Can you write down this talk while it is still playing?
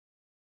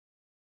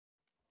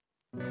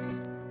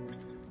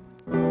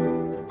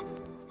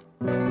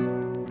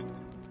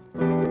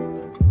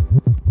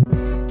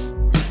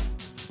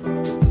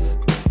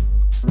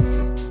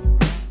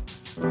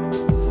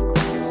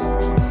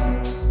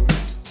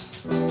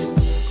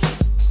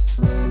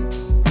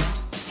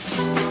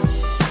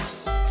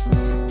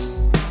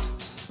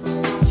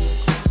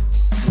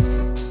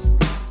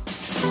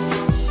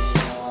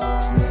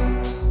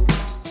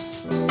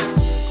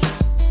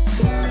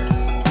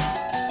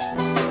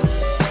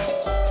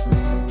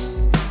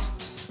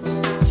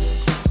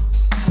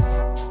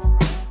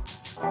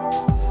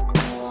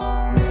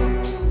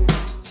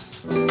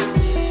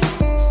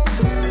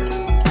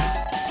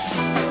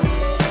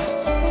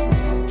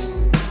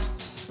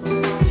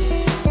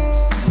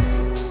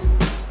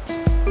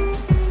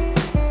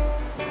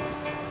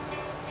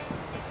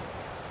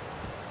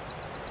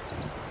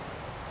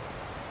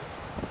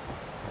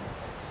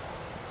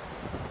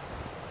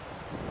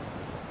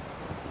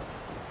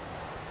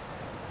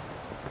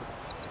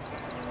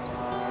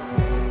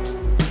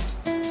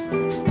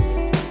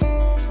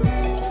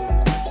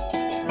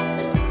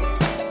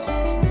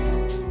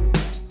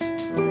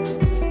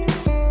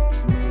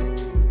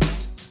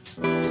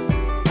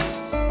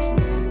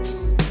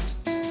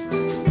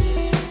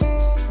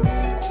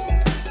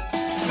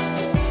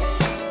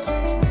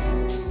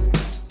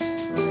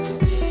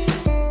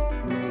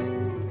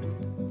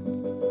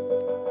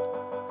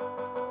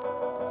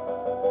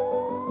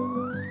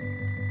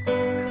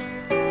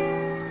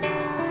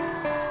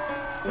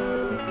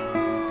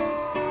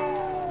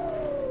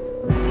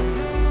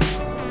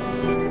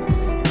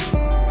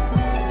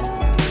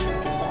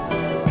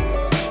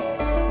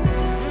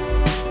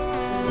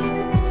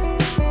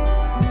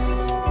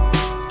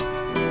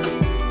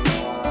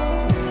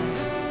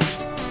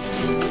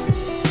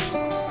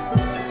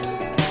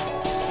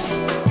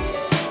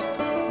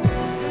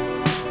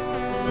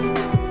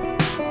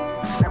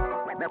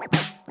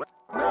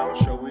Now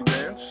shall we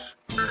dance?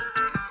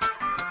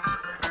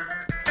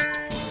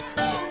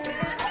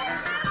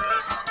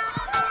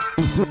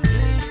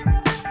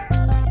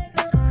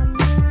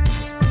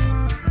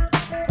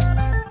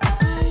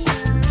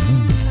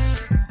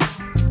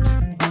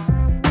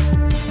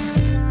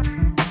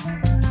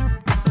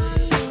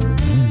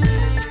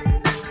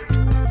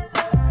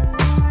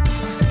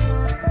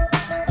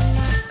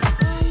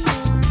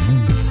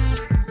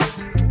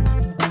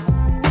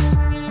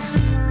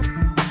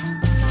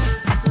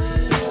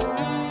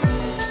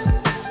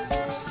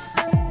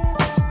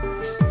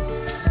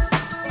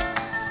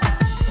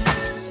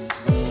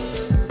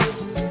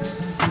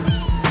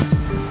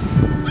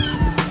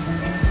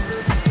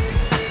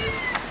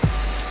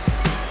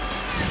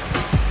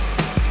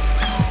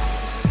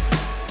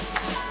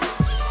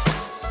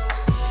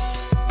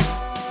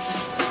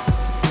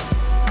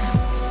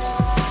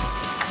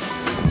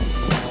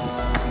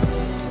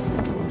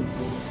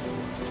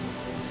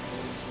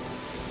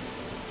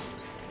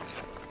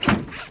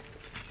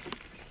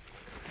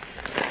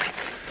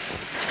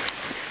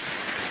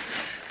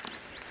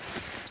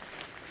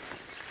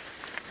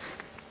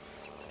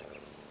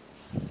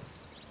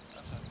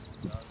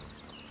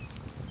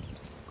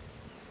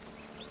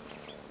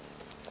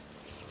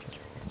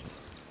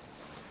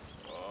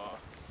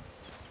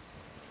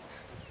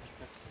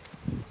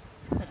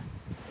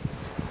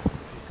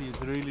 It's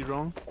really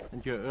wrong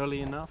and you're early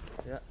enough,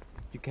 yeah,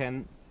 you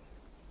can,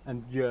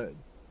 and you're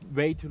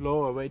way too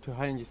low or way too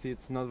high and you see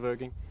it's not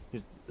working,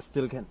 you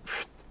still can.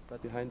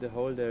 but behind the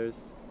hole there's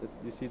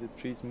you see the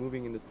trees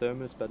moving in the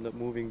thermals but not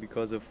moving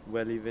because of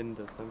valley wind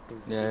or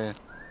something. Yeah,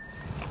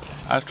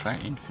 I'll try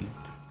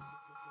infinite.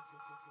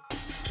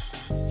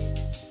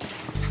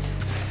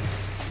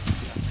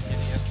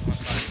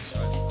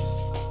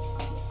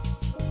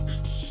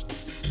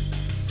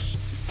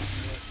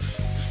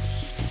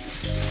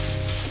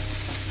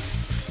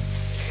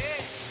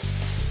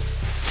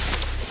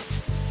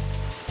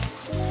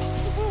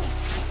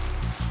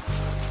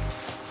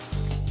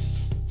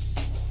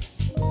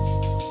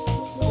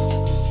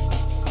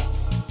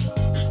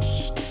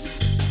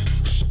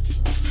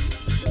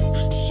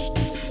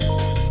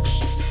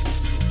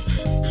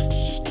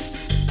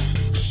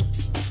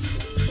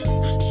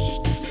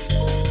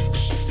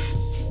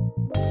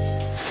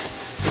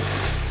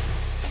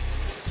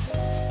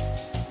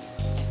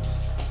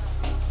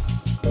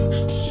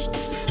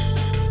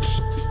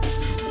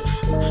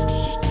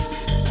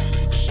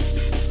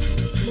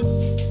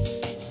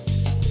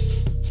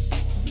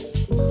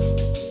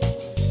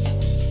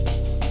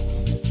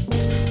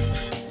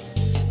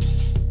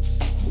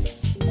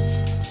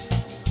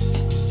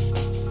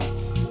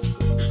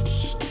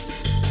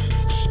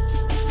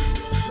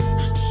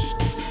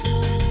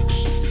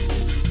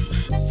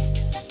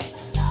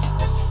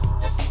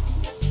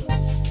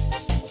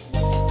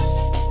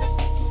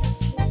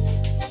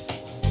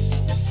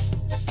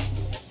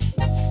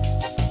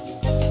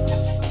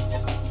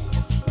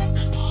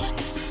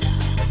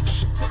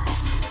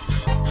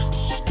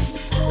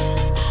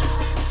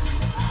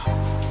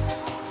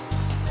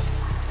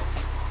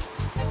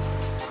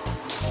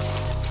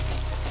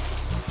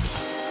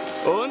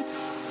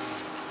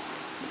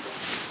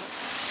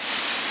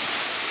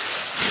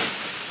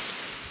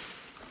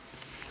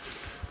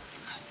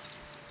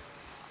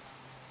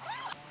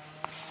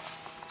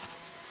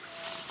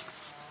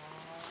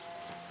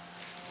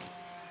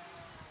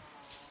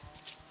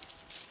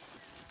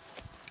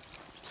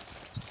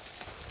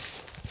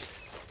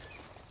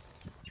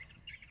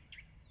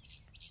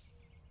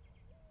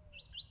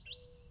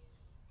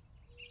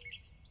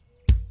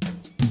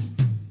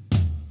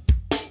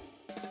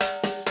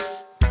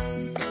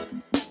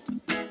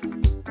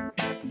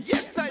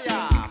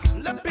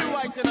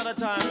 another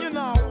time, you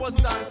know what's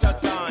done to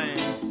time.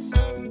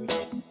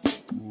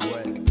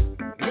 Well,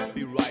 let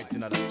me right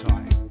another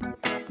time.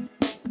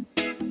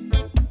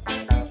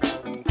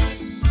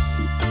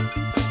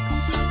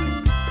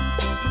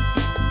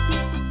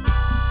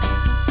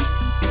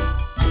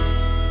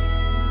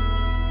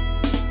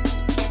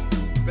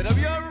 Better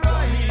be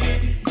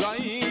alright,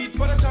 right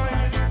for the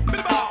time.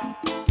 Better bow.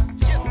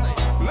 Yes, sir.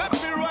 Let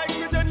me right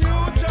with a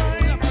new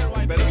time.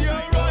 Better be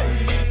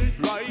alright,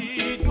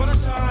 right for the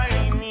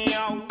time.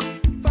 Yeah.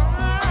 For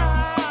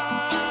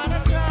the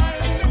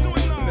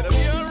time. Better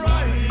be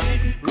alright,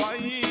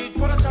 right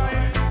for the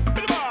time.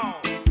 Better bow.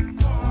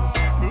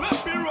 Let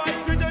me right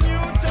with a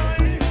new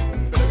time.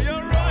 Better be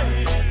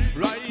alright,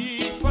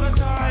 right for the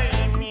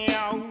time.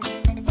 Yeah.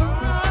 For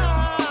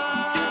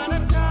the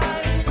time.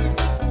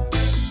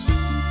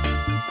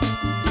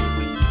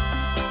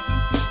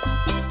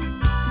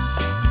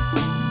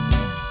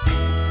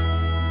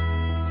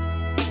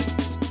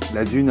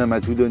 La dune, elle m'a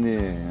tout donné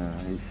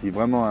ici.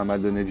 Vraiment, elle m'a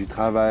donné du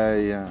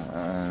travail,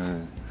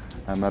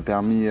 elle m'a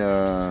permis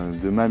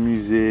de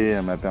m'amuser,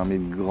 elle m'a permis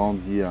de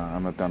grandir,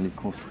 elle m'a permis de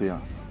construire.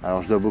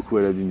 Alors je dois beaucoup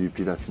à la dune du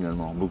Pilat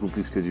finalement, beaucoup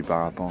plus que du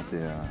parapente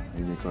et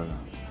une école.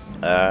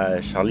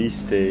 Charlie,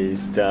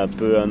 c'était un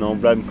peu un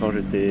emblème quand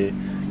j'étais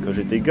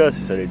gosse,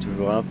 et ça l'est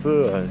toujours un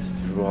peu. C'est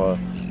toujours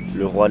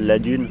le roi de la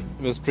dune.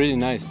 It was pretty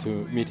nice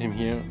to meet him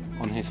here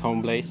on his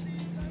home place,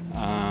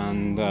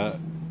 and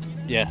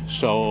yeah,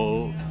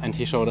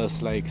 he showed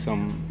us like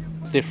some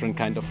different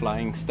kind of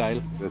flying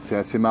style. C'est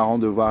assez marrant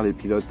de voir les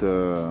pilotes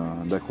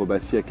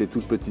d'acrobatie avec les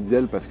toutes petites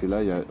ailes parce que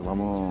là, il y a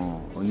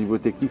vraiment, au niveau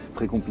technique, c'est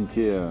très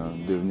compliqué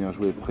de venir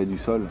jouer près du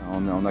sol.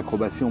 En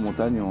acrobatie, en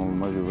montagne,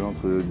 moi je volais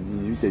entre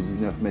 18 et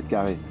 19 mètres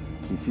carrés.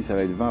 Ici, ça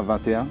va être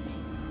 20-21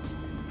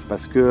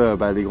 parce que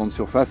les grandes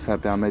surfaces, ça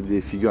permet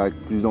des figures avec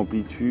plus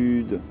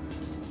d'amplitude,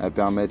 elles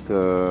permettent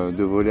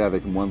de voler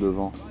avec moins de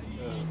vent.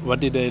 What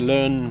did I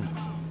learn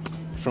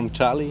from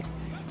Charlie?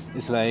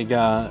 It's like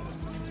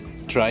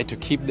try to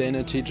keep the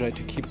energy, try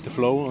to keep the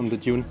flow on the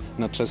dune,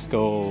 not just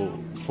go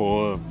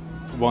for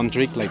one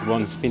trick like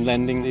one spin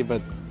landing,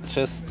 but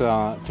just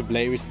to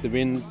play with the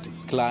wind,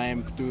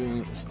 climb,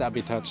 do a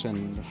stabby touch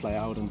and fly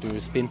out and do a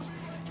spin,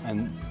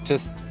 and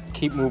just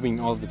keep moving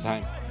all the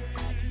time.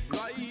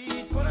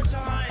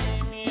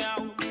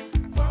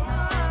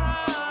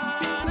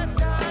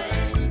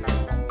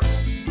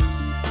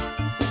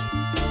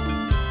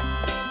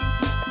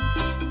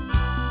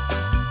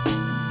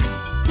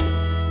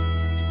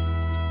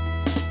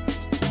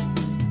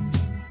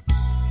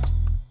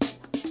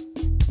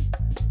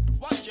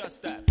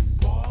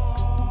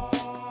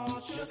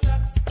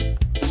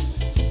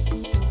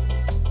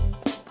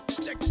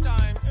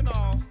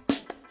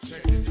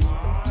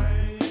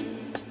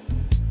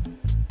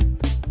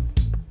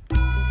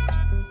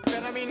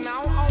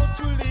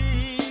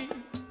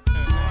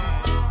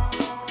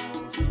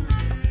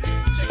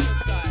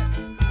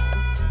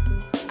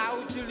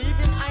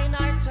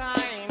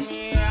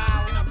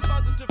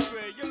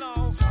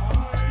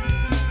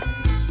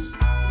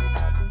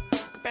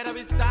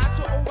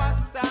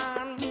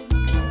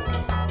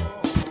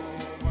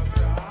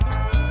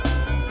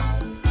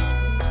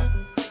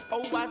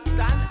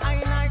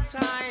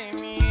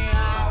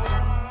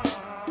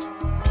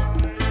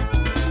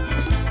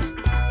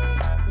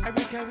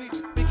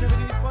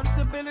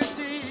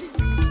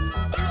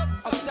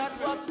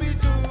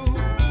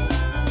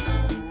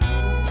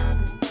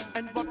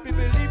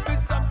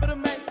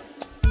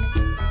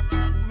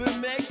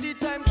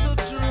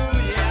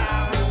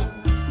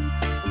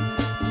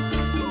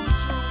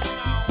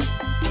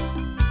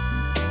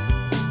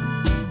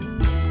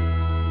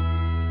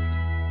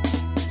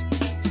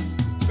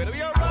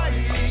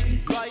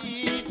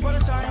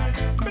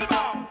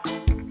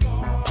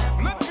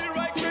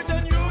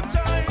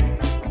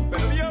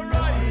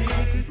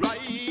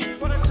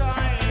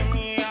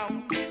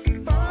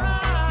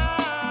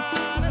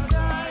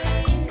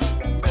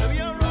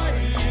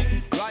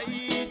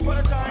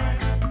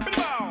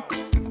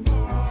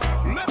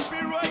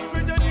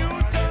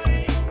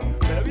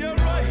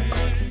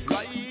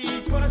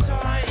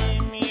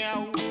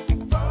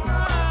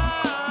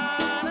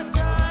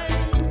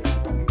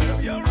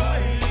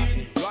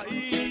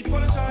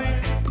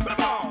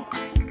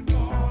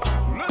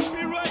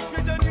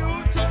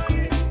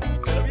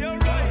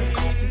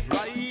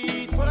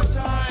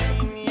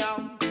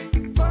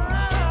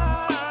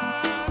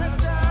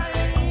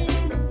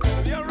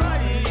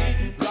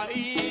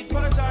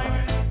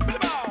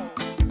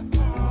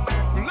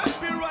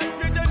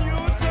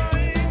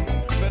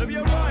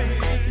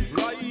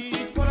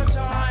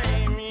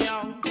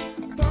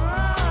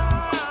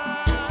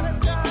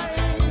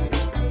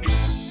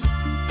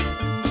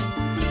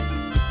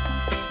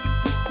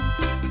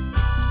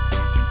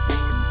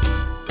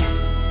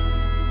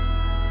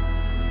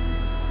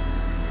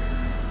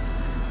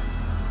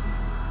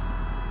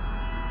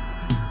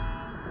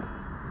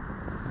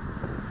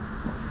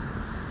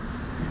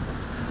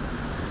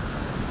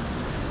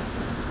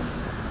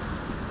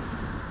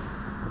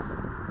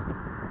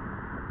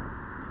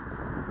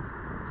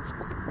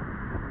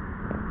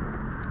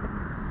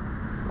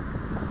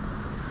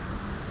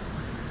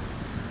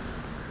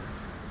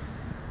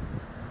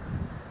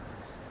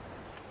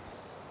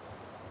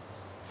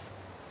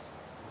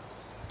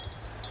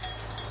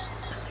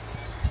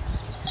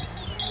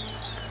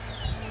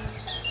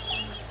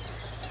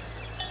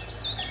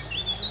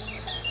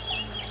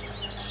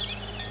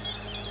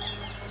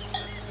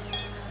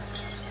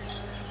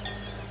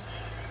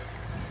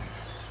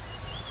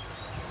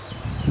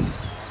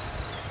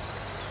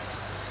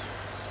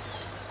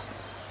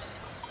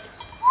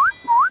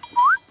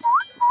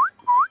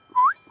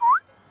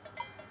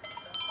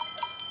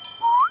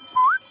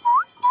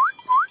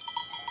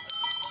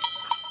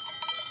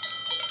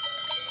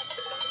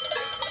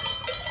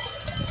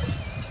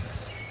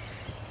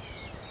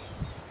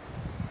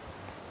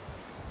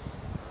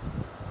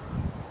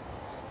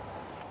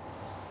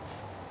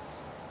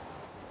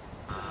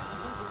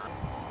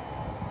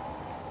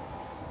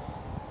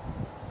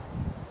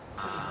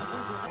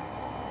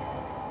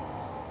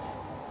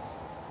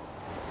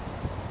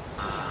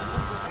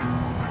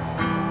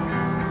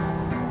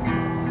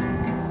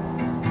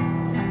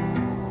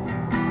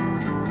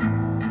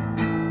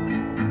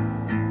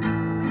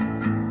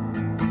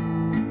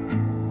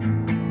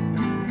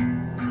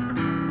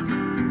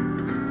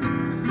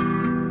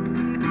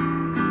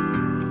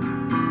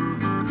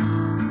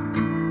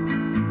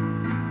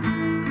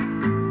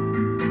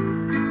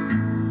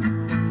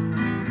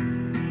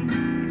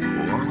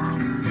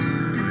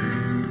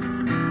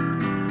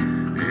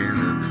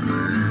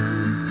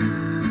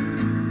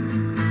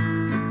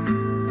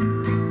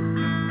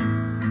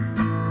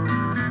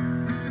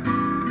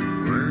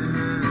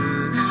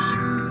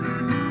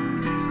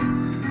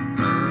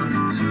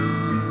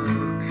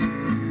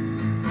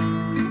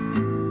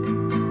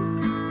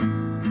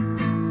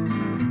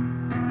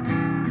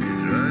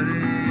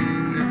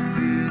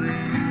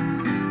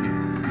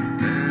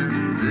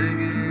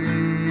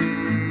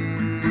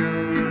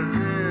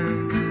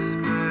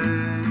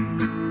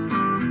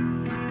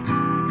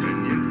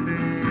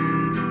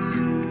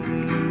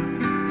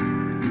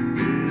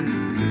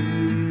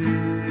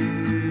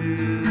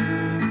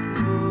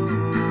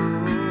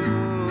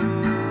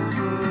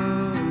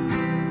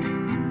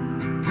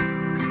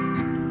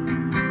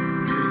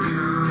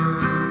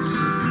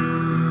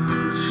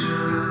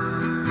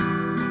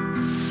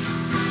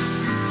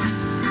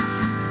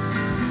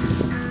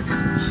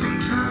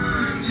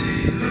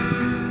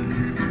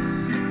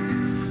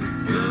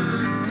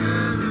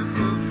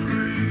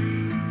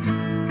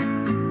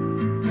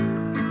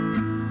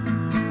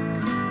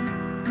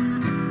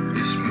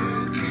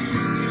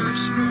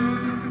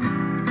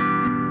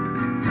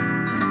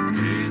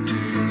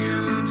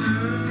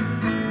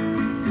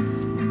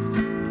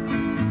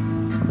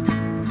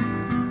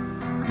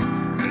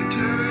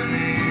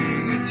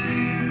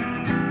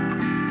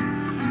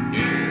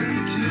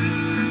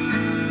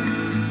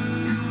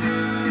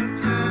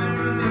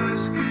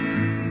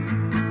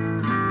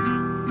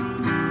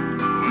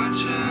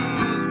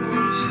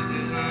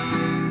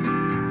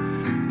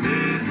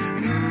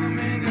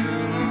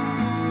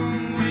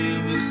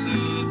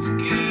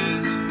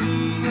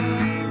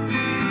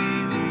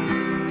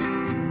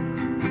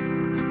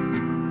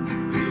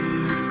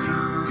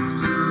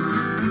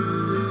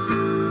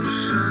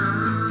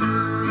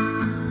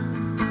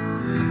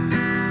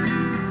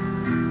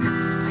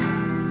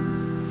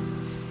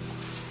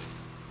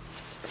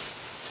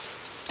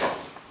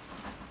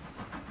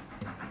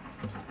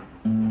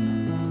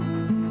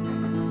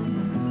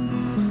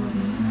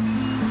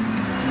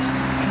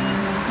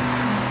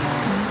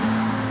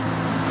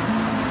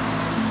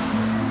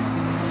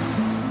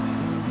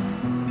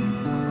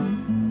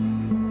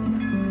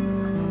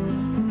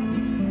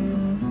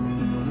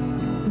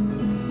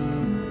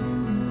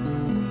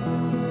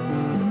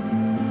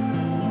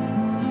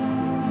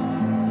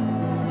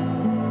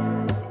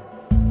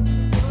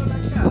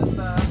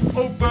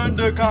 burn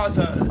the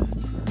castle.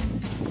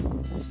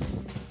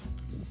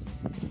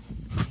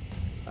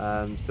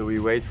 So we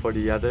wait for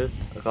the others,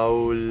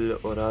 Raúl,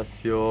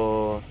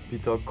 Horacio,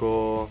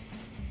 Pitocco.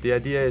 The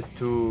idea is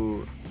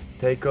to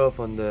take off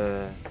on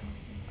the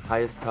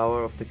highest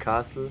tower of the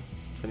castle,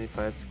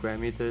 25 square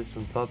meters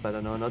on top, I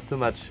don't know, not too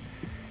much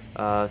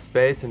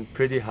space and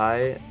pretty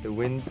high. The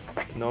wind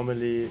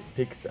normally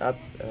picks up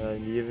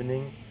in the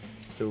evening,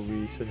 so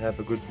we should have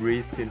a good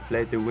breeze to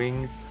inflate the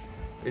wings.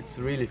 It's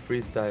really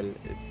freestyle,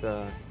 it's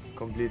a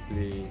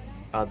completely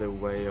other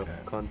way of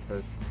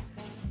contest.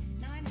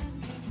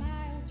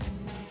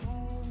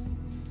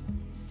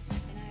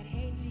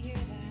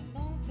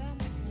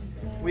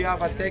 We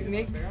have a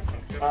technique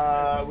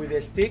with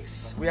the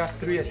sticks. We have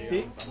 3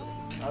 sticks.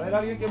 A ver,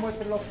 alguien que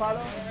muestre los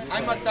palos.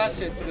 I'm attached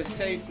to the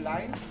safe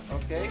line,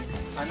 okay?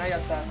 And I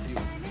attach you,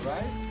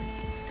 right?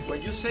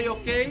 When you say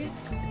okay,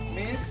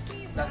 means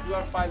that you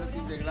are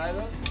piloting the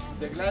glider.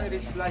 The glider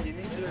is flying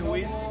into the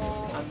wind,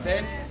 and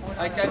then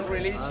I can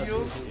release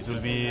you. It will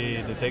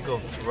be the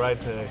takeoff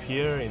right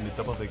here in the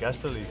top of the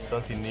castle. It's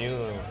something new.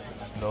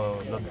 It's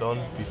not done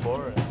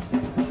before.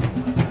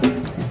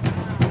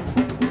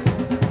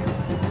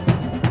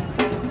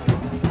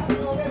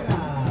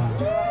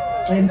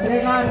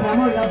 Entrega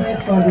Ramón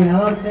López,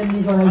 coordinador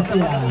técnico del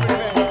FIA.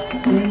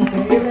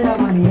 Increíble la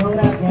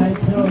maniobra que ha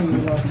hecho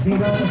y los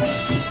giros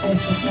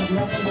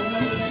espectaculares.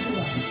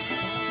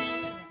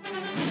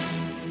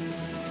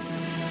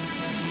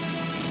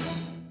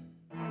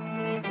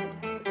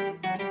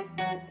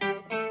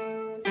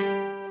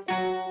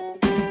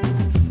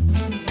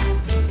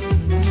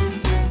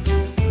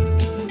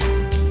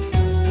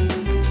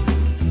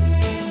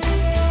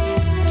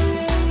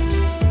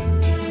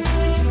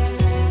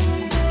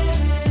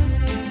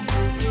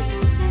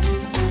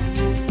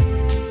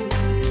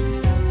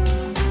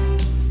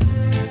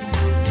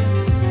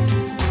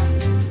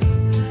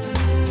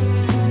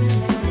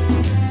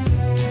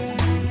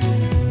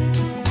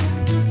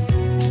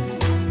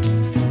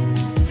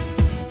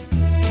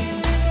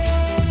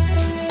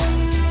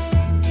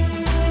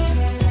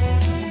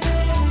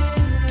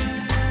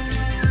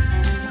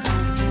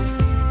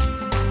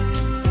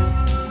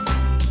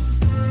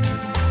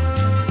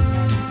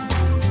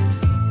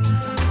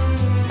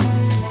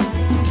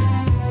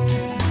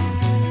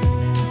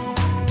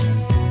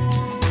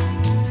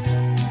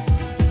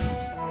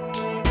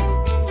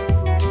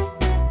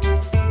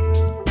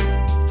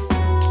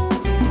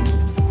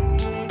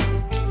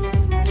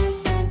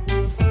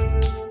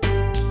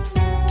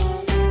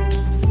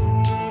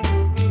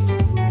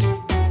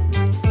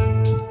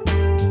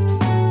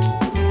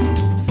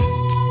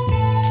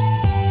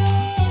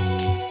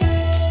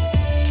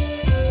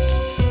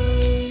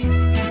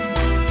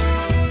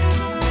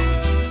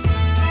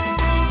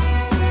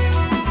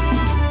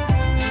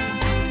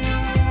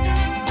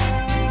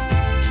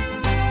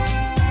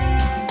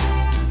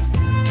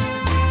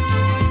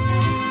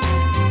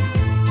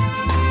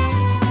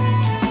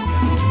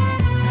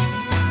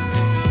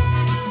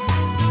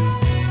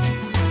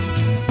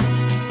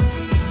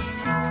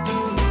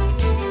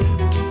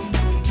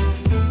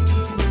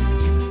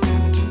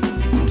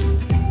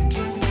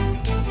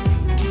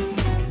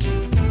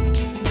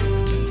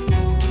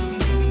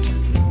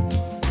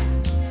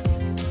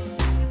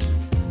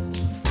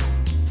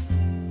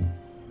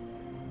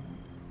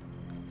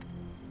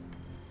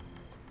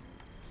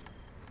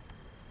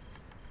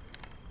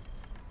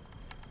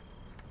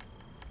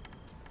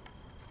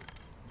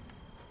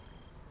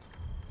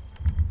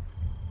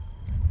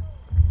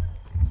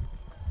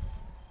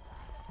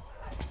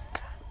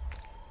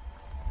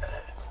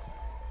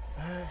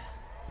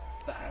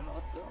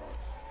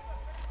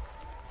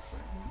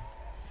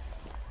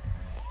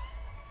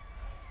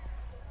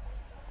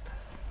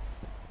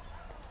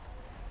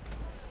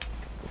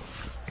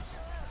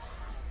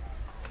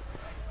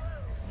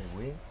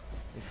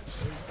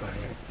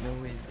 No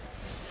wind.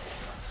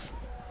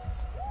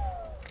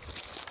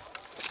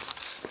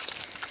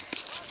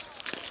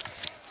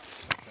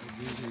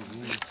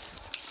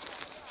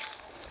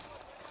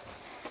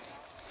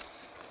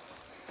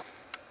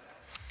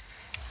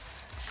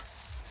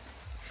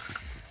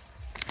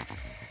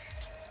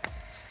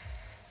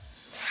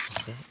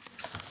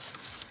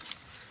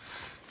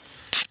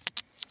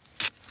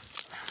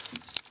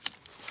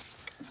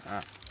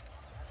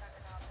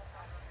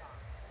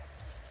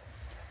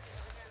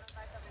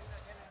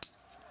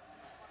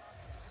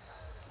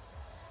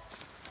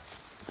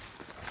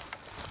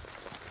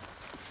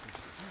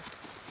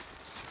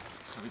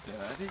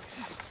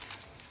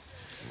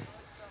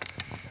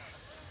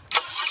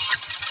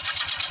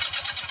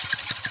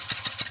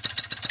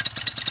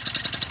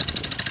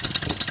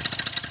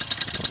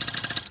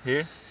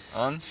 Here,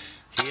 on,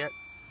 Here,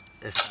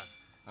 start.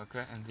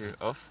 okay, and here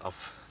off,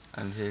 Off.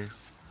 and here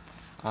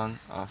on,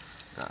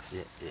 off, gas.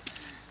 Yeah,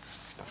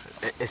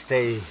 yeah.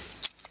 Stay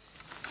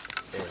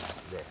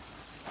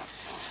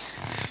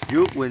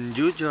there. When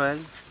you, Joel,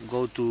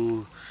 go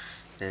to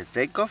the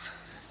takeoff,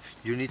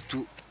 you need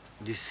to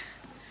this.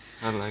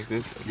 Not like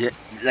this. Yeah,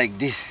 like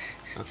this.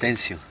 Okay.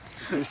 Tension.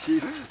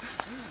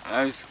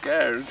 I'm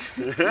scared.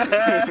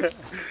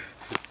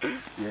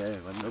 Yeah,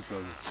 but no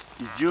problem.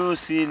 If you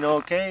see no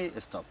okay,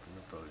 stop,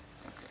 no problem.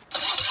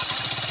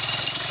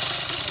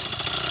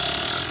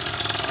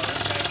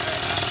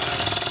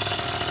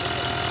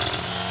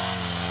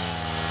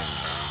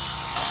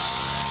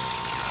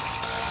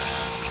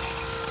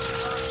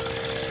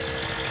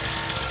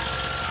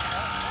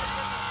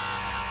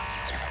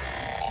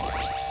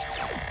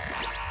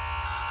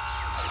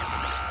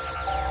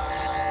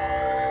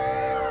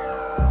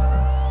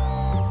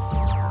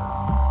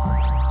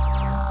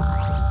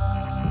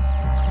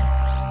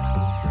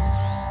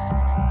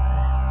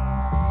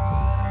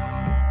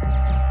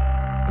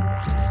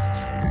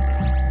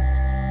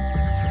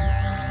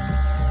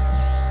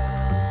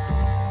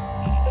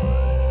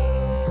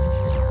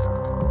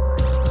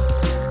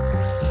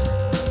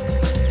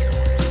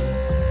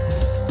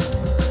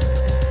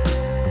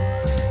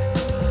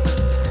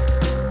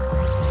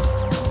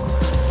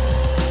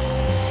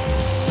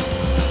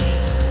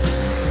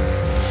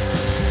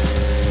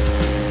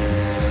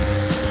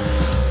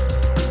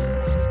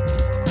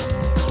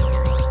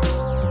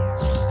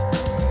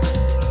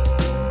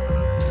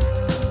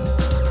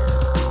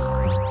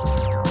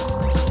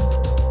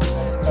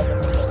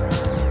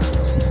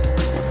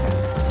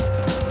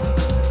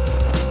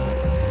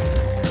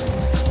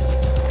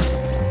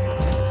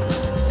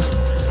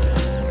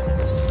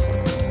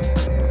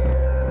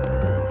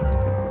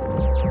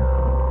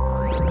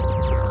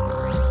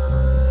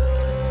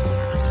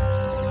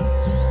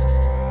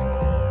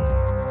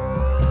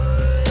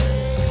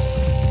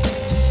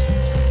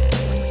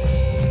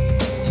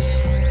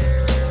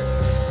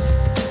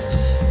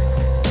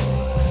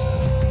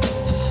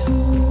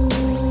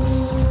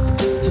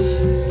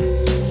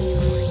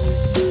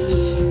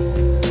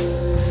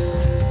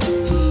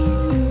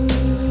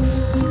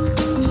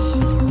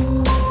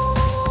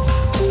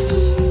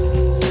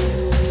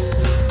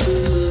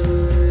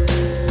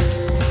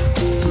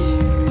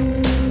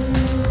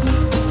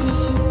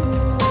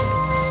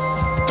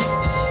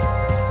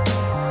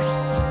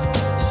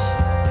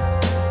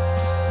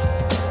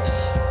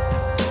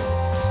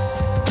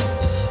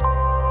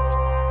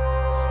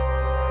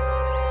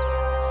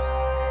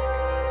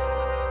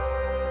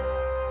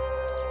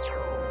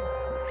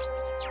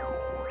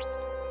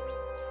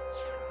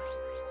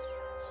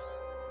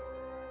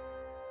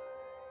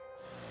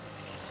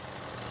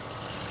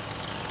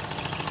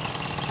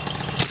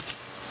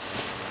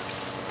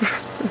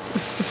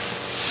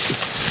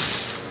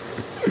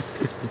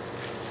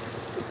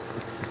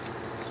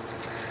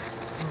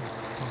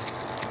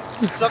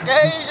 It's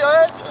okay,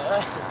 Joel?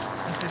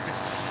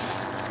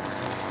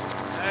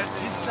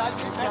 It's not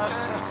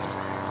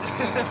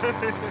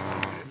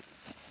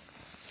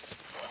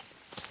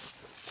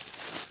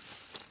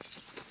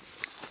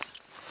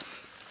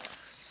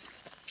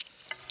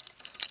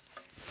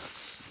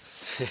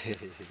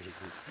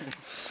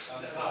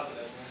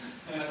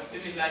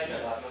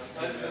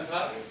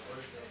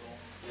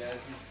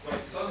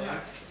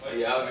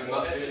Ja,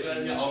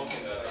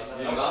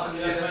 wir machen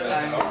jetzt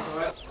ein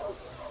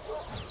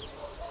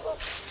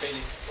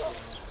Felix.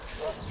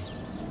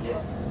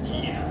 Yes.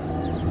 Yeah.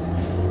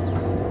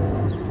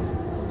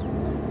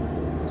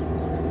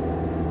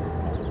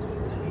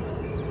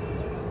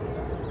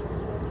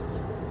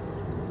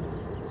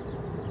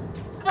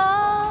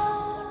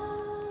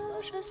 Que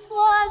je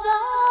sois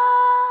un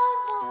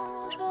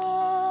ange,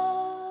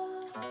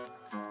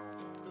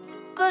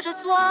 que je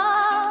sois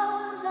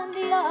un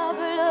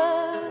diable,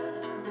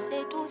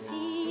 c'est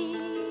aussi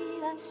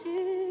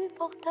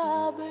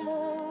insupportable.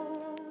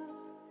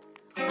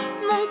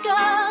 Mon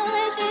cœur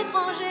est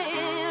étranger,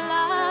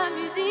 la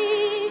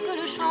musique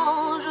le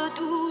change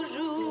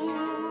toujours.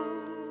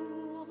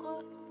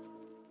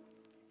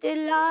 Des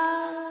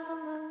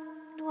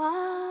larmes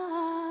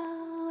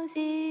noires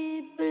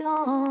et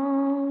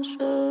blanches.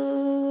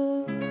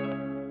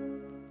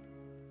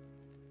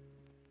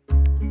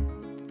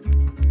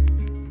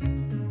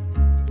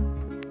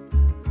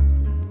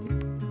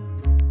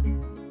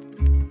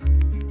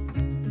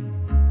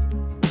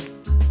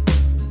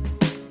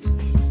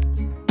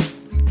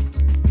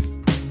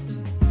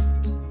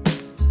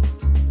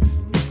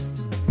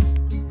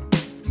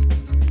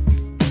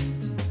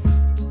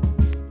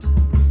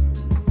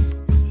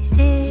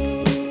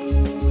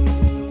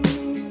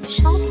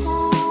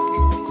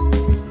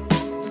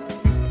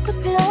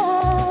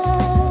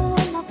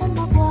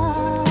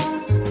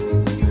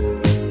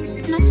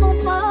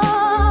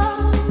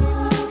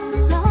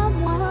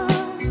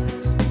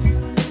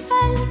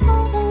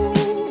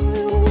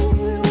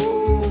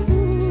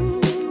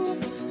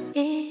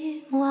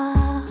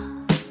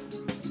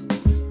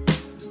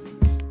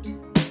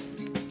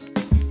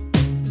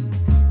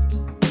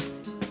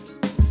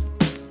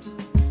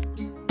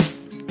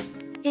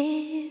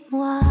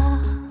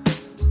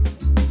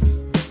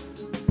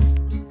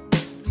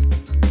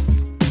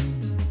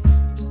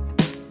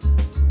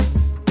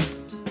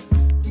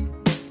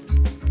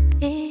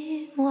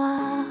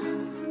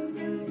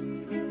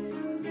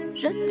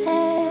 Je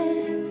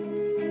t'aime,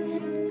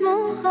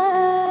 mon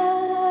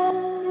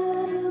rêve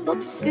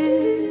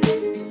obscur,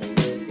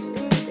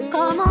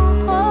 comme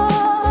entre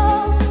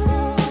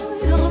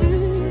le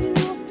rude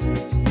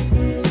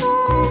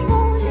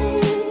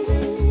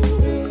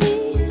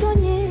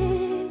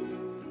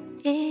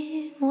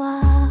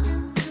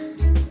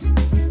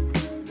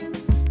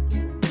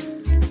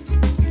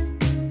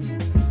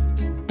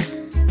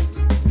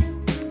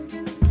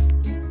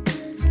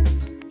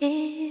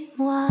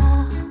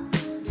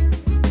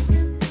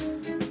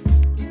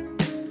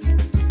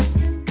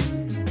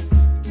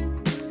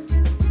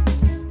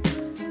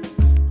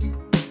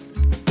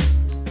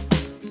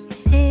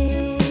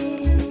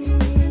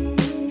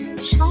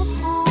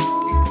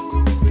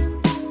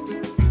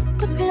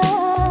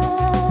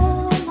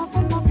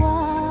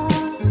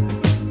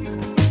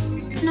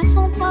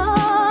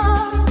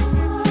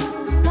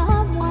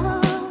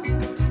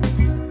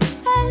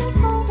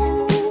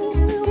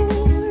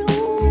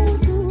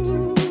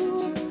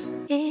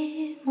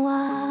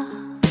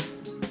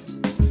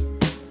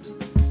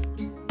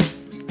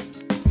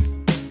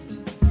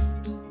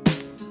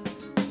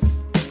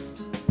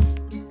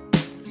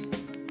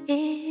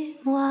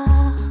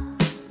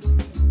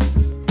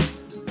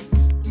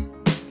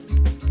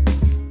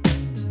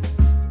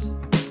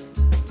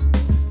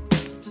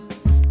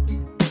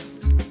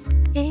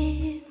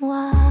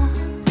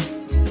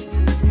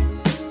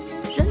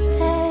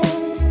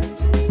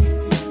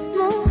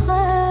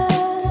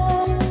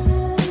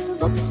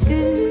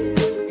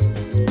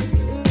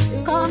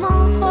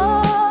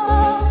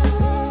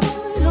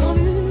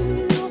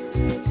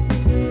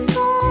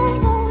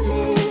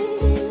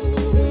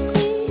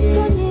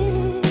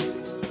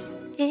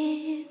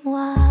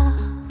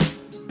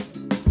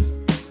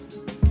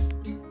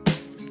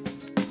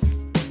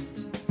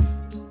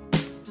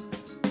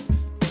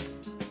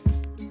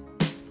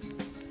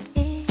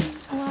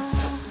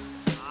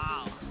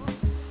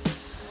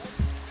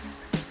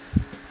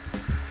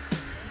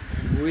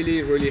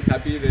really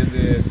happy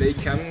that they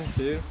come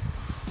here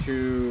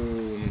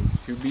to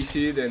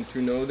visit and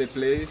to know the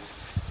place.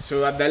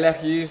 So at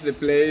Dalahis, the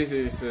place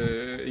is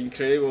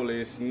incredible.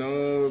 It's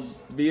no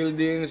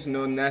buildings,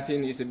 no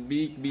nothing. It's a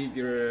big,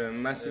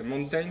 massive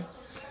mountain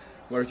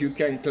where you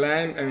can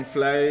climb and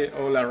fly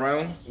all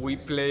around. We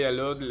play a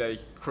lot like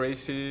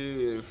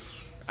crazy,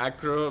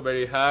 acro,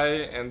 very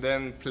high, and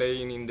then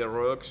playing in the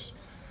rocks.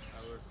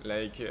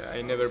 Like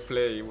I never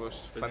play. It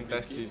was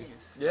fantastic.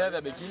 Yeah,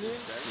 the bikini.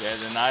 Yeah,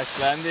 the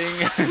nice landing.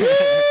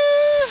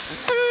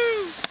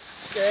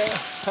 Qué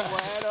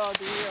bueno,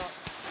 tío.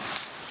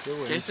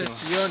 Qué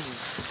sesión.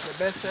 The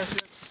best session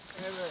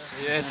ever.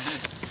 Yes.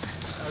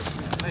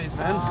 Nice,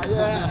 man.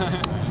 Yeah.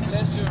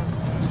 Pleasure.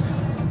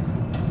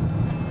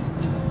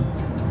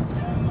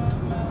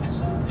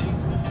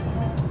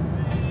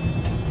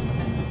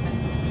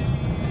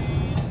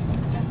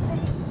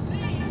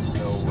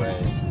 No way.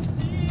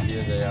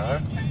 Here they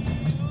are.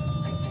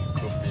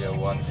 Could be a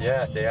one.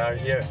 Yeah, they are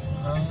here.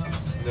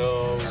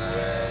 No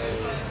way.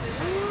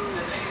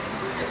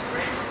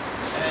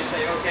 And I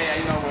say, okay, I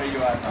know where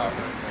you are.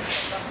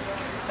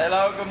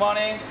 Hello, good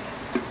morning.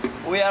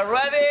 We are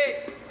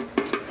ready.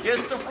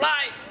 Just to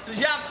fly, to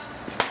jump.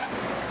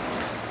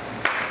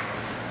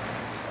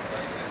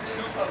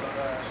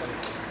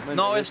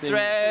 No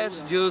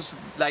stress, just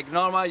like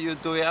normal, you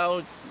do it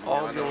all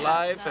your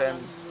life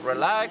and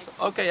relax.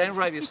 Okay, I'm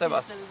ready,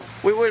 Sebas.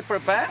 We will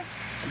prepare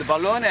the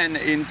balloon and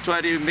in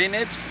 20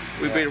 minutes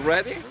we'll be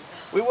ready.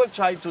 We will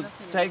try to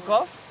take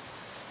off,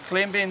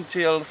 climbing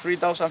till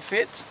 3,000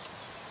 feet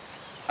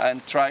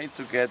and try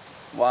to get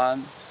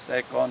 1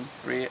 second,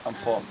 3 and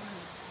 4.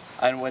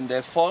 And when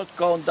the 4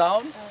 go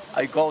down,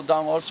 I go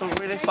down also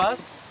really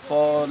fast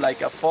for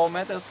like a 4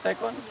 meters a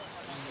second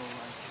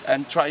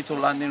and try to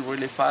landing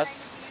really fast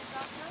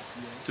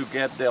to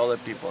get the other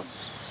people.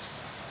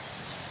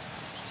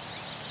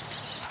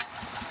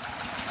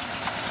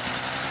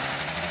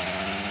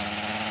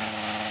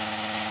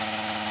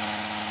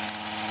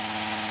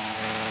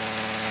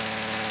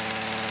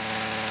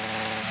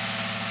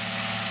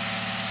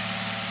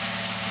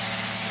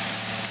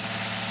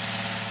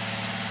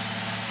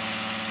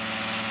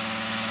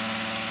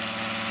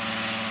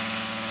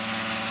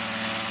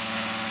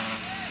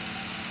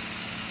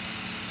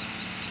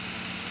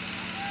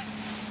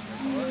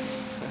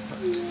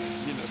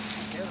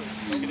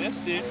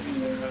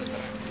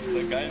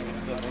 So geil, wenn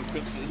du da mal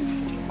kurz bist.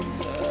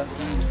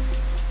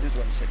 Just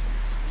 1 second.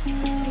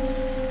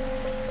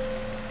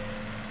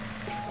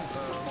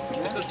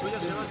 ¿Esto es tuyo,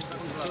 Sebas?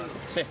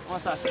 Sí. ¿Cómo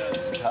estás?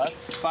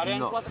 Paren.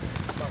 No. ¿Otro?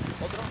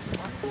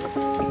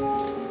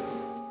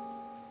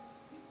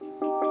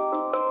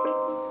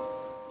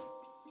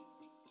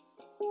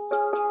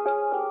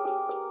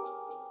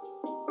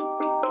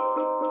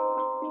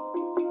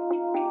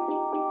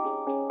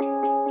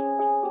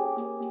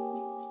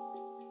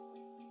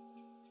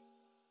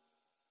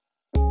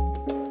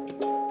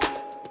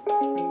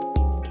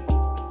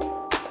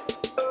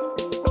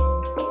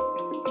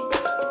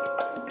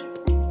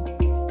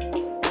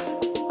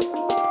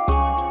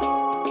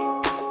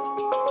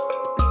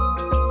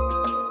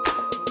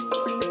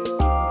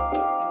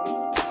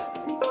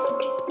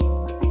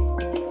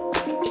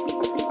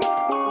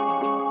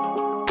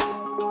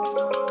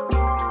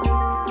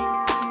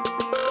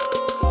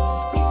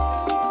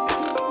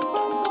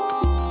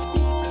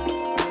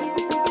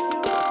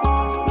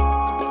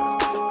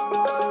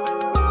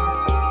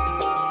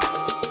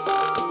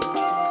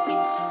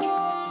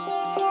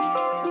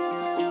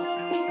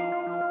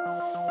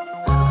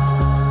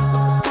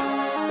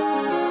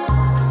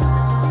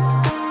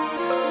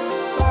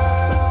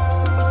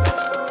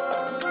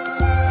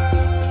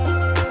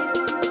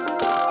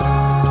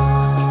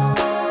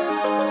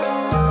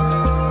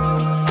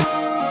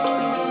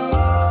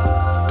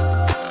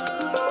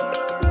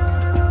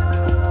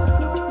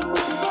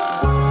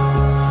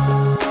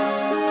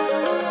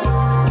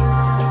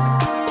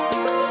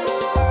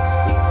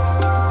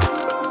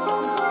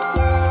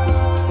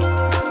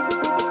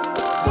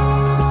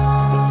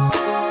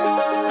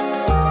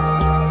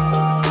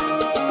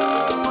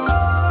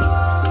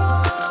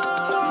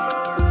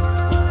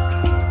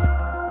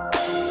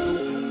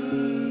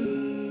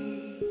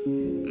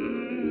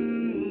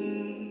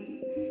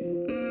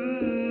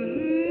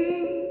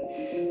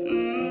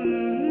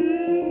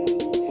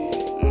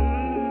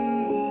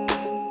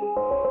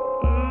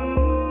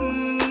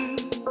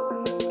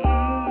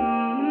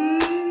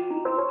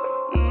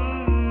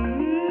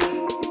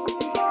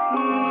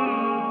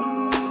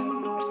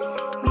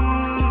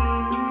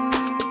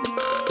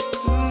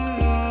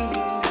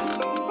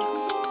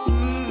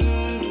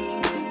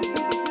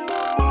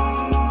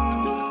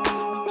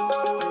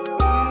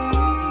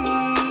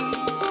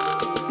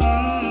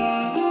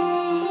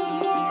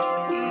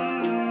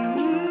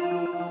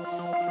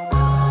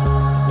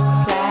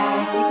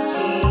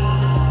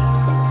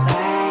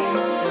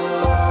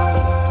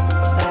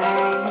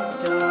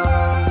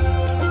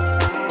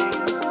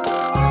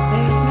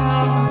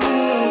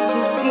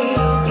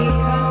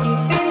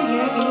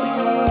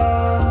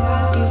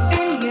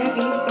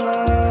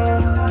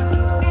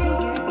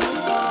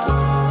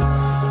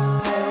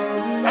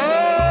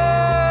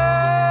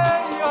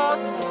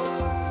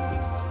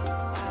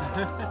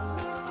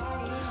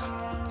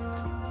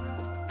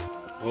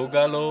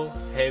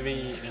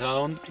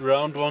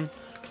 round one.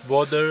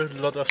 Water,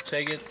 lot of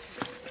jackets.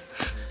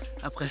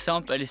 Après ça,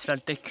 on peut aller se faire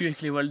le tech cul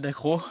avec les voiles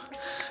d'accro.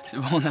 C'est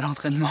bon, on a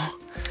l'entraînement.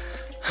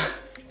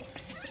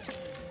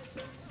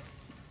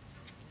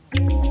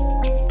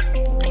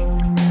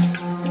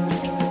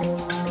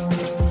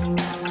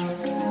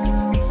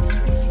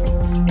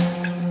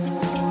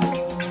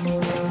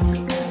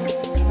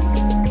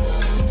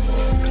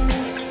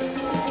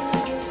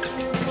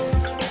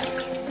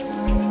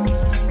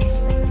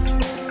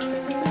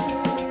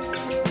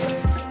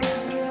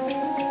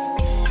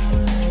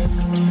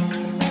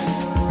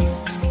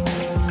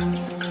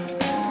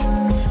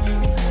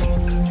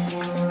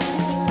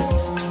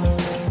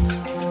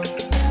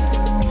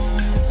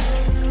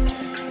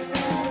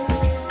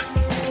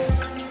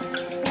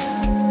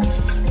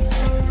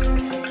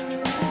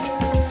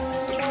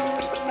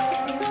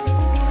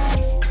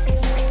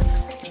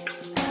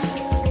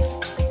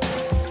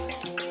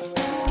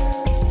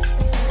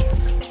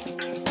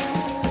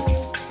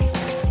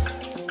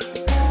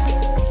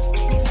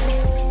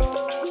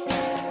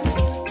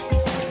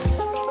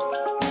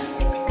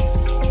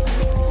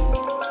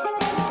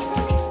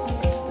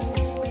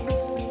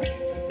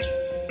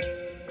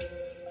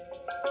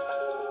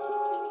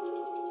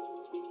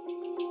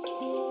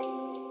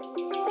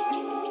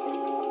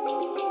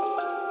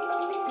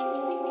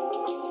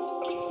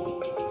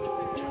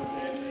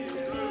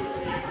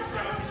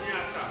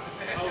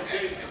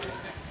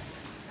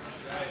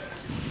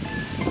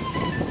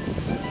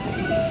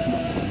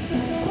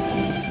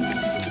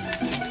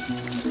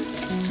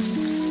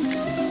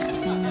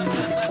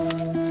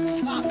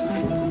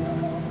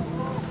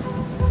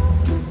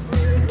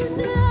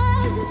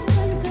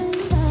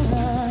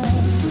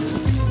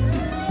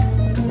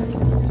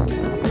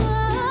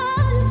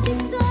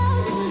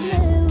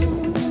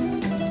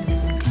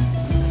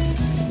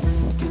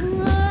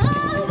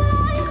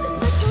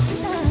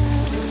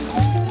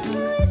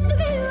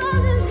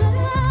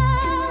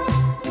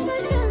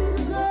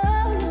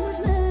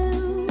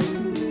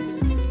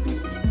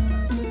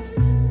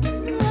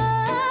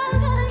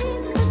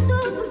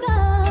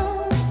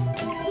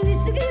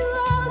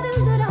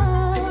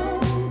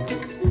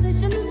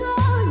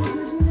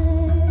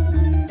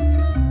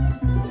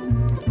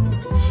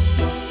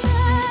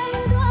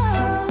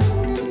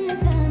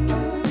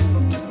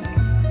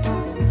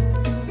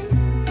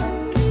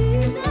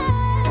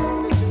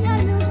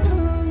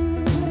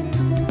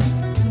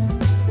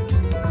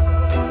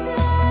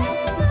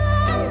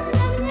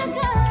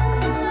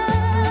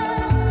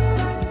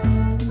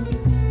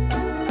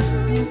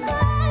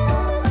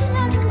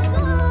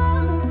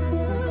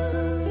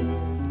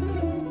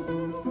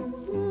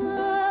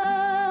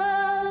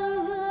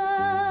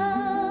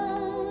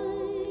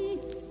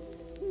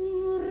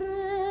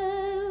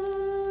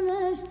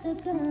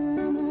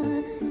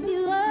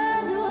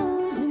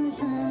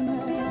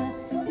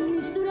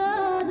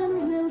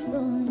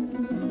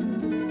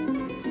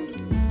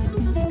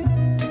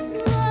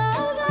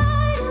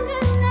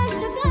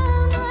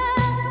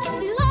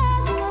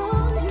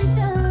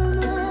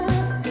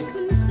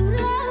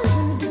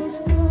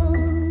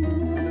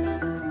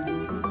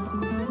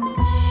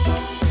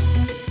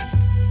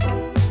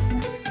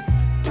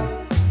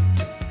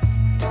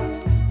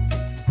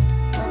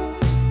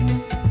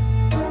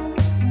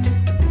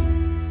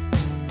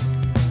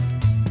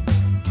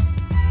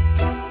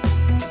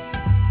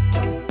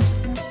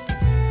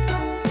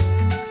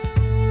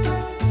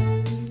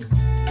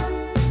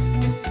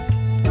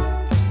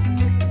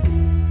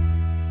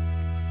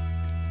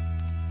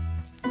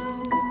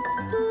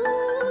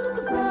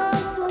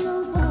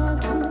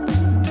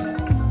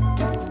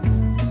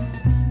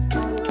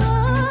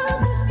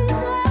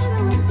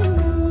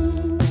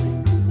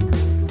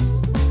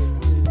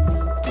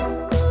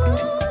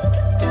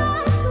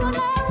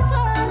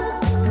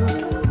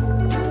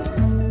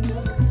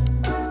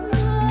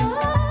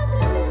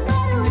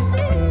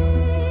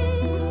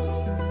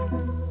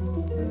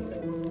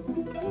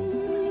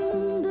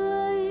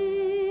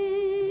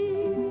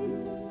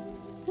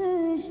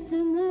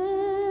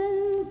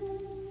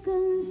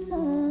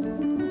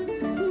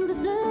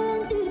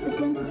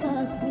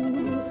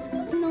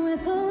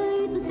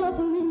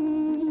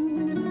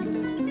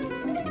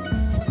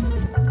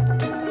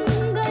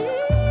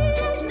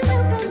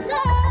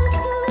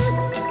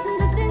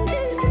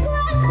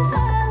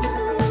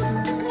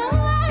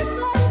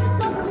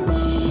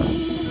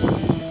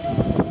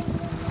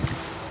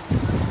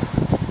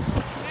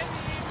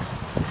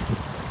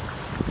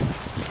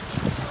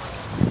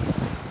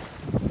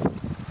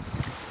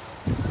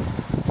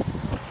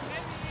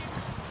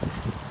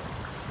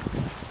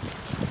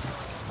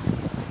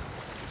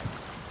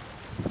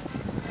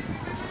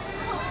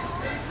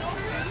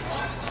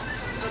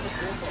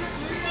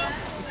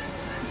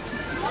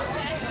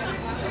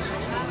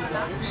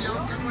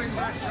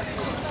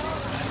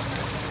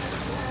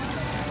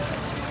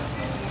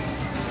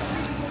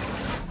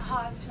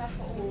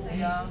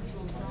 Ja,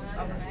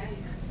 aber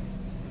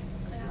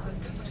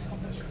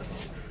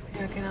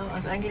ja, genau.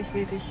 Also eigentlich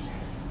würde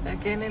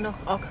ich gerne noch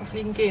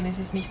Ackerfliegen gehen. Es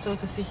ist nicht so,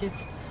 dass ich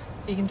jetzt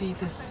irgendwie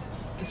das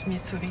das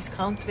mir zu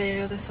riskant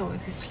wäre oder so.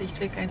 Es ist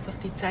schlichtweg einfach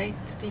die Zeit,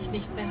 die ich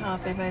nicht mehr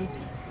habe, weil,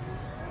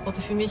 oder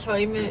für mich war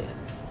immer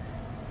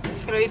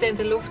Freude in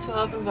der Luft zu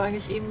haben, war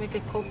eigentlich immer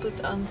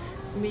gekoppelt an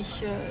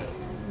mich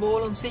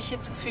wohl und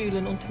sicher zu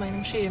fühlen unter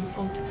meinem Schirm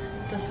und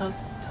das halt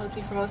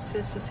wie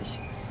vorausgesetzt, dass ich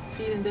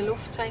viel in der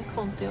Luft sein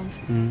konnte und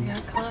ja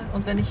klar,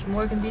 und wenn ich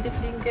morgen wieder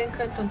fliegen gehen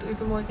könnte und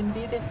übermorgen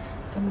wieder,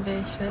 dann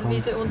wäre ich schnell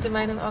wieder unter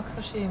meinem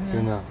Aquaschirm. Ja.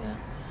 Genau. Ja.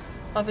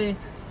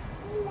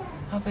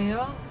 Aber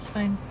ja, ich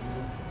meine,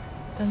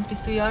 dann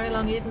bist du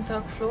jahrelang jeden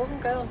Tag geflogen,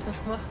 gell, und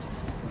hast gemacht,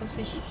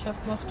 ich habe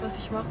gemacht, was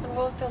ich machen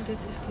wollte und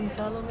jetzt ist die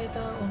Salome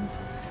da und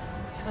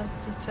ist halt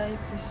die Zeit,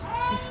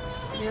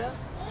 ja,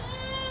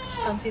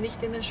 ich kann sie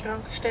nicht in den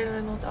Schrank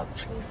stellen und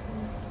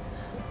abschließen.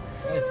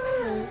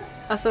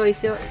 Also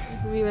ist ja,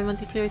 wie wenn man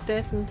die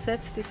Prioritäten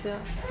setzt, ist ja...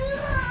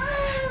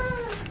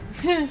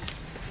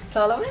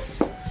 Salome?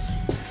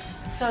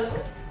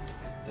 Salome?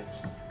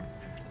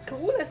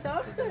 Coole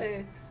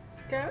Sache,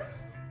 gell?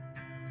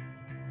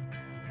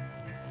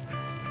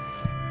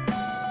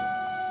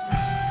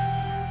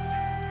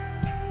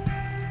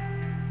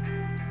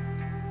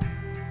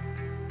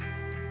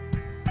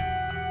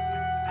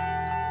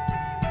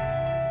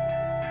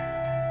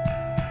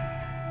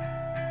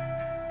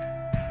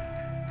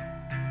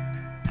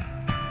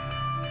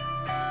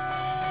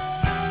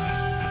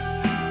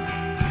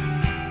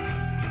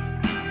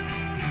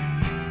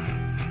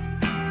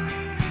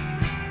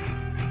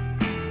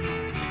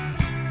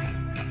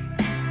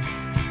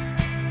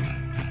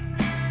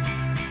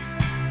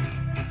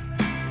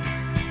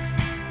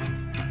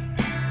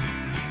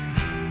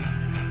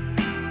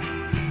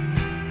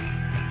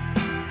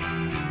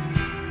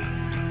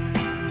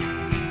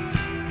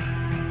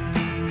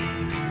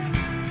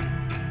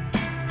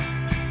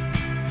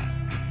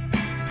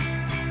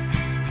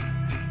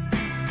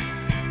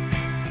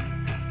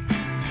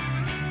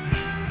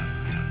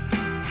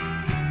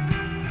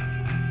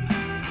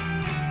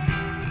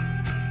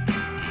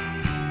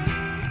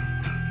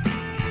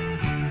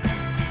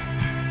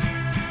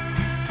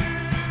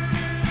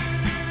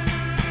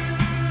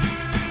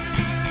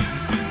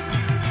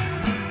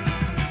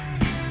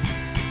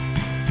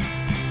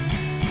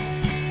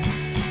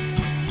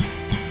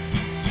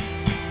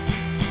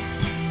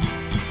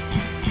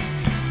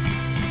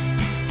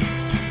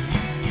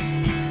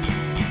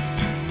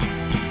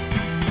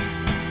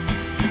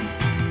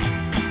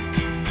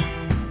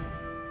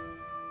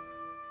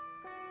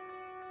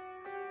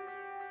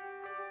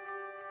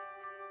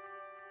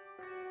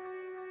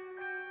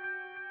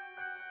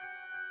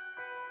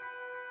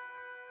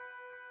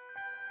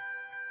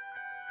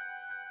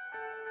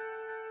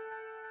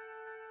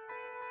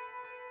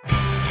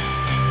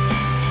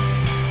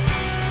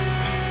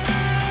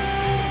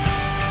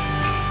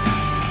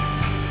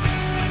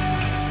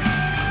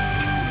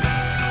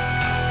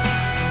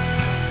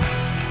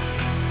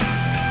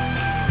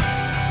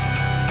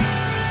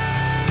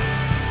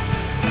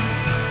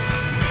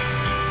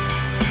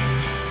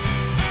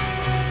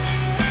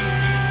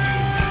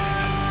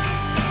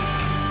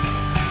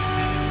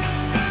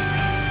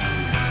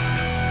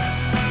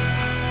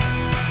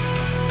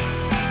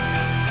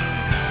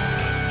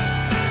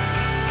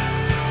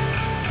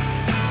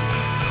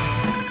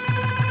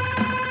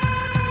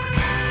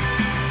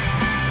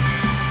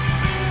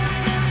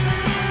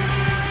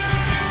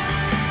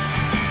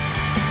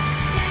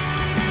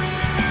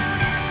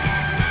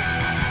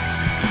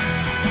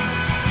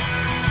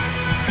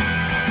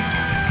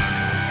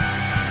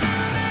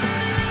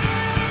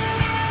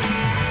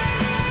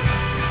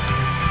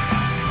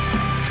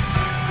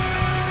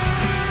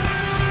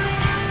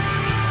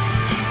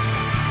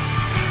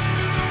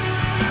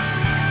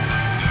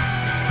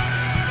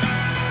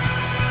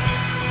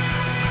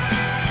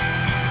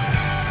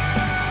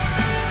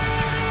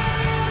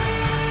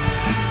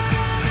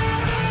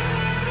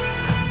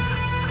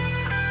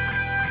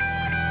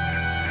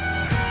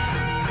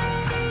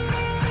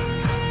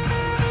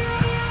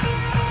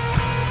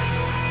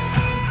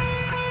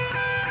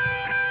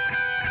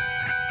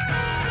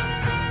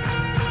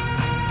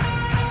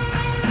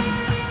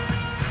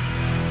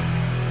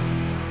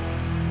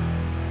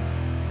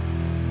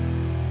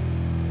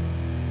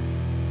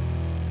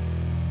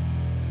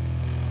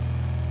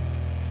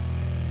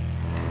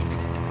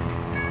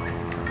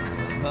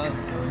 PAL.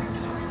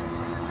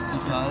 It's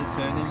PAL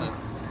turning.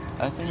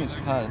 I think it's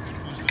PAL.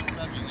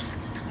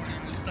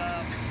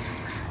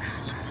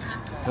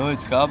 No,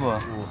 it's Gabor.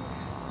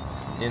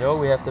 You know,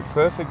 we have the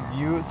perfect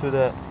view to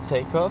the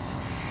takeoff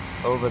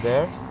over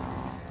there.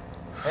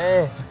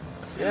 Hey,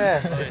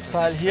 yeah, it's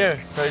PAL here,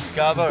 so it's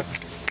Gabor.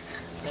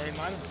 Hey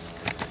man,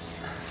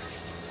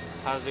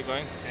 how's it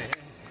going?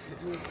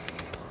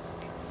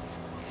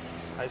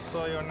 I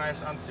saw your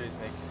nice entry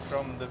take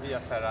from the Via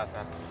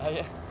Ferrata. Oh,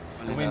 yeah.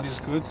 The wind is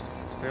good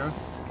still?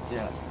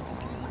 Yeah.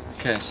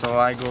 Okay, so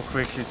I go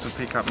quickly to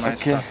pick up my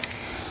stuff.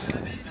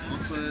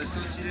 Entre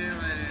Saint-Hilaire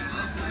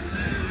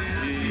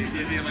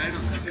et Rérel,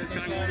 donc ça fait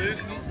 40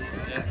 minutes.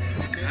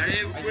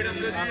 Allez, vous pouvez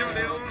l'applaudir,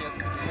 Léo.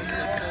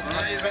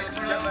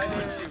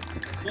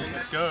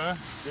 Let's go, hein?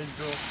 Let's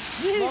go.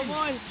 Bon,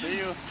 bon. See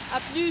you. À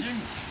plus.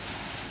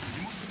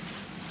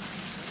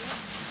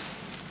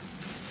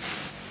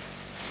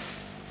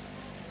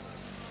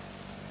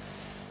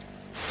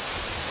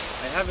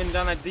 haven't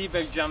done a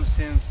D-back jump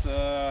since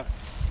at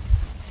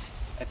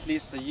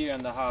least a year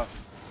and a half.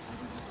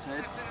 This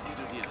side, you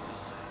do the other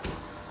side.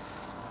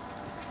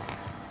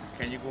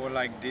 Can you go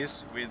like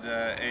this with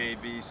A,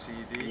 B, C,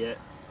 D? Yeah.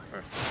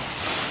 Perfect.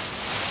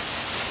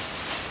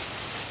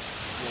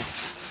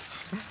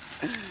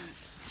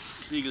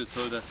 Kriegel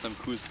told us some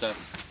cool stuff.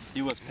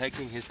 He was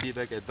packing his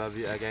D-bag at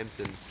Bavia Games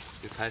in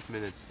 5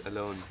 minutes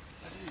alone.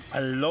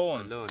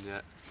 Alone? Alone,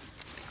 yeah.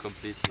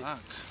 Completely.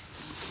 Fuck.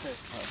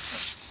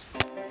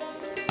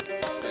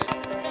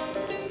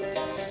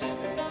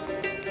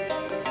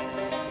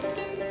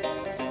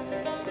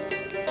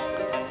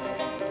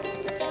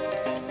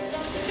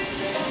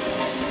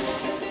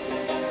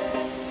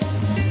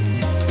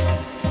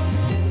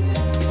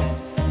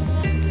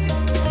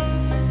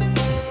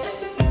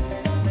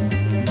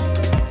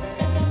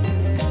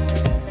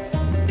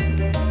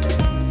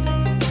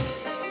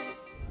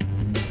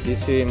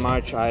 This year in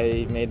March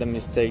I made a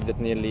mistake that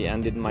nearly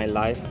ended my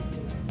life.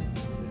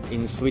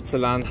 In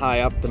Switzerland,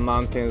 high up the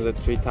mountains at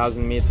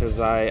 3,000 meters,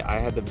 I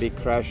had a big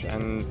crash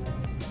and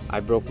I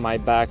broke my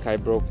back, I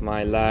broke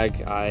my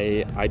leg,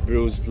 I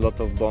bruised a lot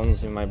of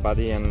bones in my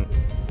body, and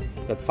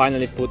that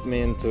finally put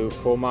me into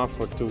coma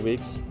for 2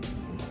 weeks,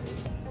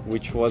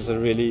 which was a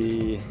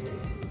really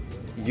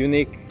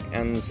unique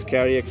and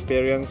scary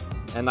experience.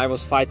 And I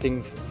was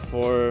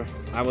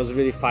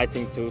really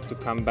fighting to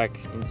come back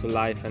into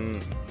life,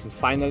 and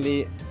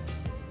finally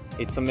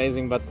it's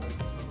amazing, but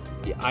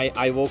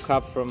I woke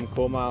up from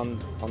coma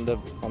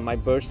on my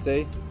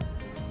birthday,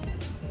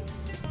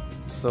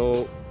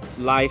 so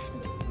life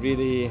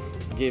really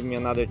gave me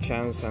another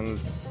chance, and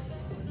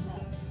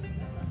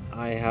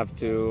I have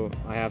to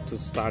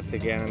start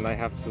again, and I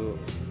have to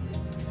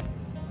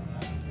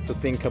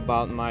think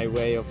about my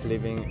way of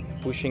living,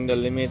 pushing the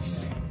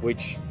limits,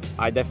 which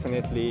I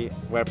definitely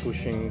were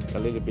pushing a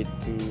little bit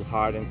too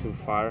hard and too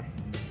far.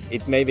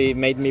 It maybe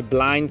made me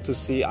blind to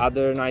see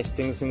other nice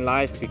things in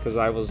life because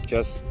I was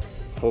just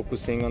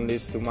focusing on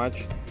this too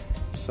much.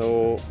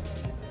 So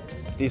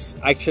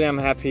I'm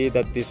happy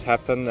that this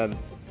happened, and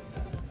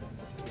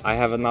I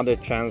have another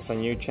chance, a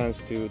new chance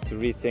to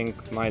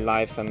rethink my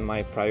life and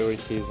my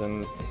priorities.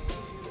 And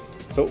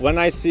so when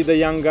I see the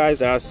young guys,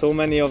 there are so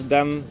many of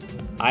them,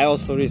 I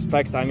also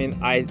respect. I mean,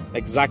 I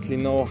exactly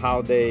know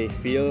how they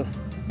feel,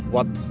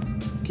 what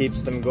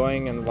keeps them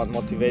going and what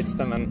motivates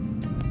them, and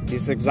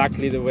this is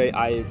exactly the way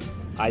I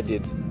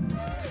did.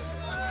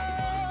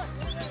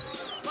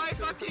 My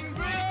fucking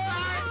brake!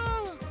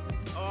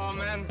 Oh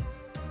man,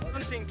 I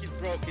don't think it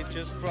broke, it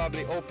just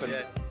probably opened.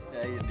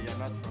 Yeah, you're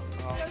not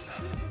wrong.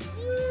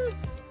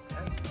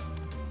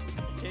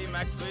 Okay,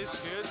 Mac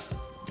twist, good.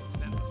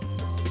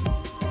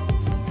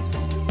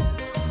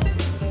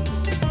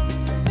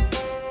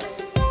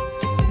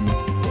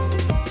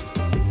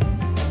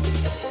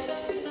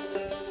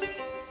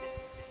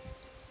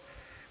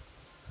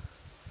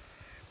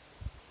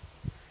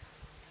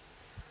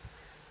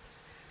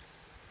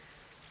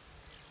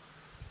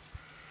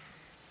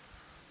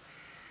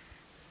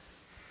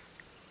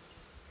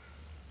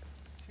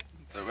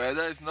 The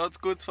weather is not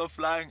good for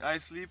flying, I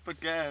sleep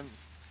again.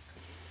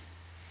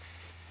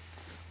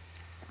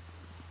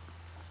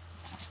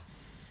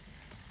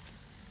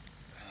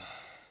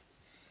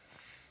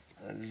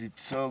 I sleep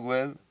so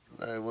well.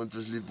 I want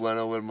to sleep 1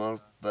 hour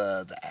more,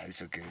 but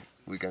it's okay.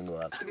 We can go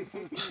up.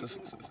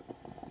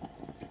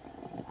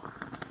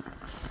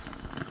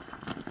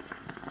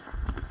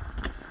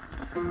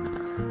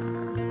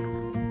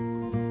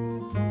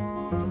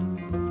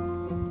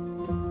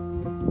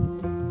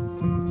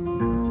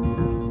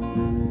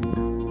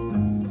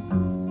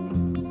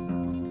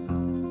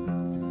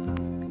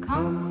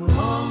 Come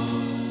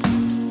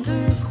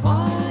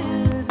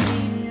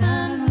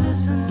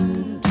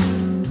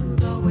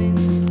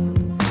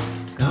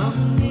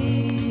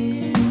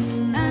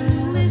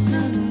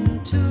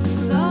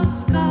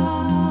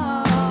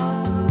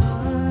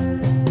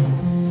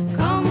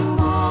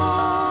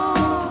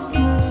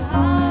walking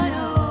high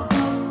up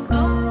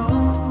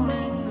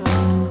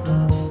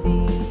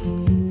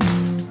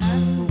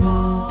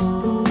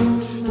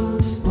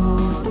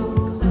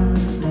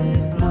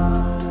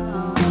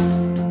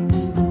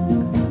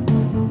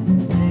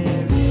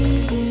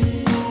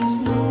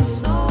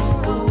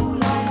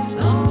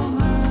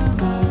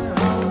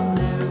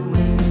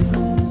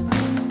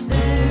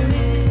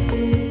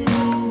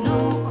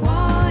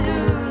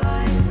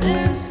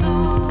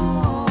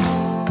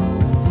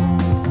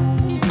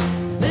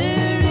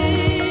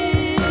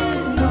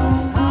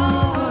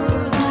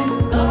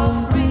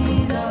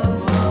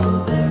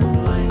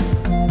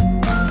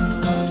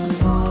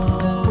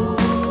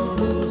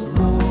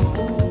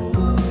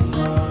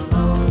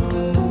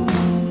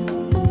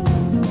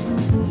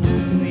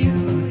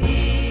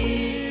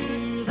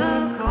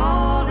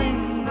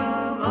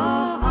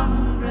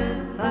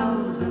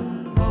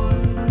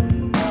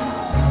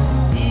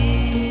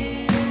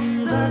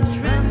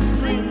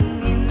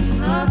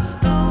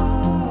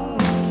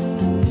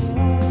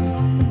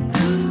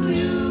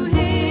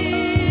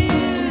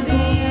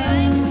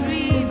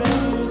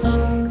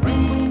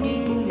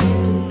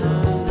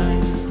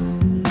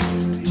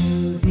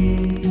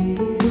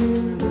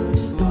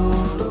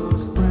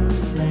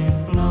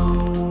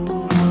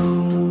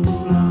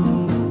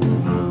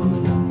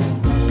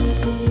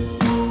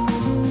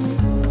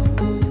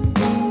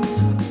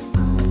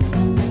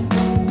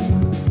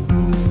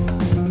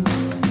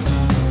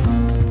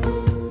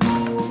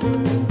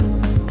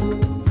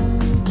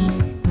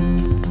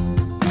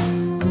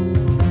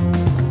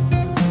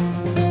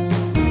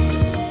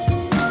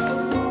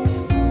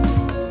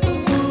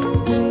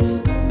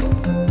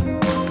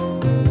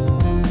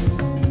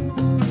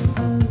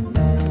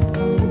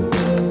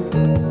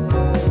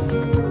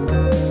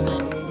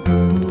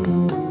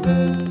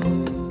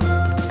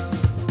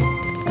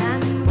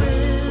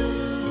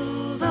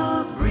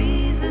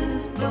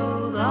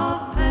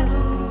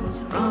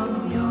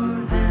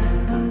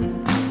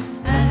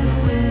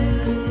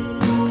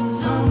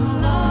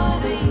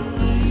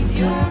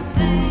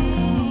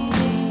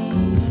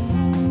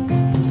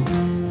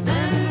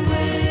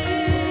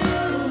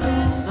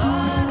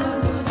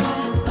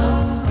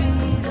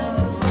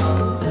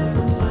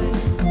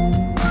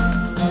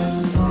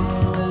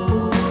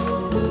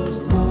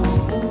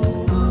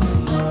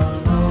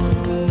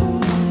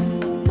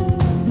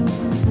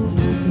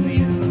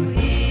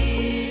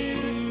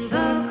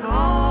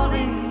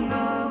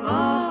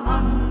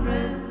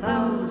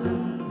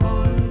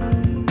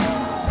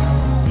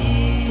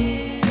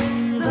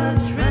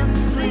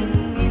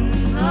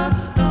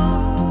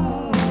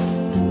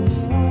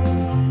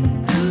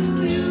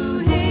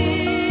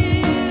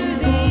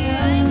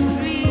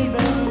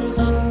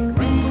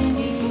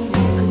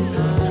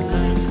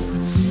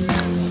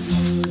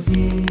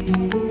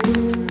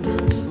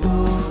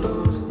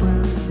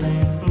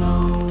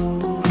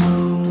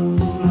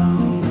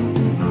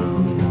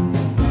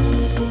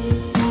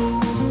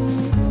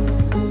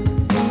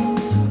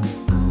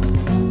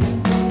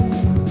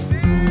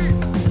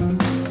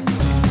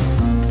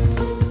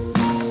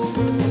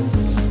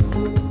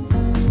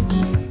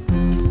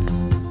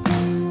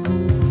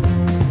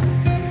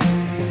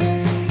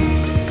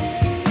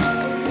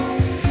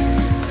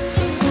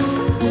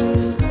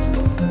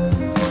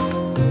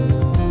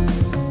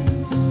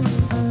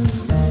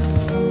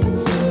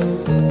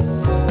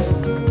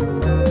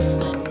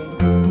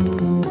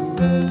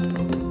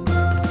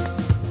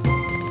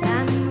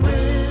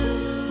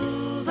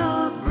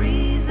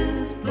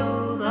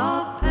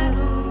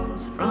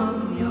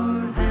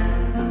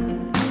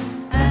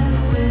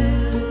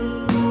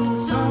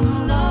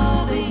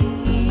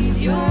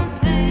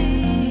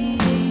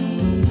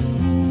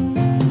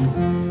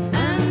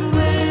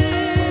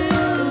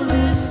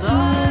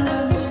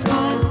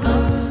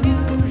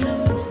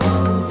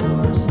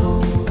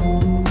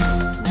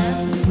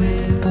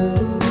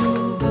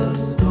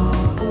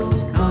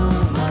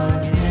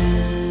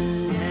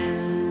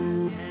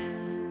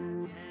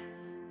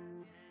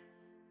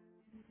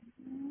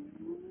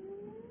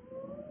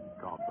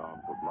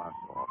Countdown for blast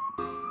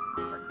off.